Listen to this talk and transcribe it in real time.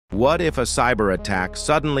What if a cyber attack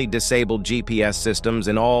suddenly disabled GPS systems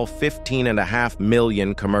in all 15.5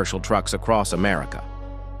 million commercial trucks across America?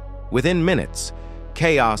 Within minutes,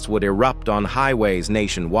 chaos would erupt on highways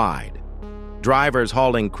nationwide. Drivers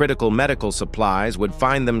hauling critical medical supplies would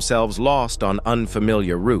find themselves lost on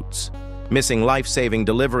unfamiliar routes, missing life-saving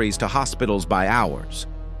deliveries to hospitals by hours.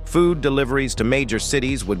 Food deliveries to major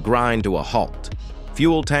cities would grind to a halt.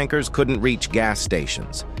 Fuel tankers couldn't reach gas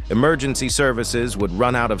stations. Emergency services would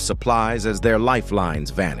run out of supplies as their lifelines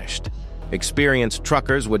vanished. Experienced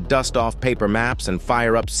truckers would dust off paper maps and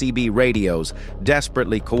fire up CB radios,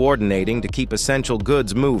 desperately coordinating to keep essential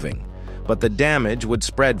goods moving. But the damage would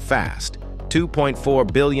spread fast.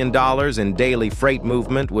 $2.4 billion in daily freight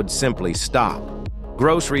movement would simply stop.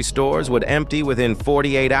 Grocery stores would empty within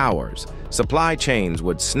 48 hours. Supply chains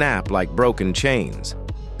would snap like broken chains.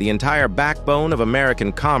 The entire backbone of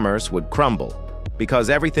American commerce would crumble, because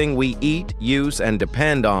everything we eat, use, and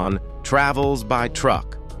depend on travels by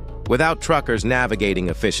truck. Without truckers navigating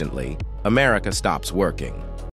efficiently, America stops working.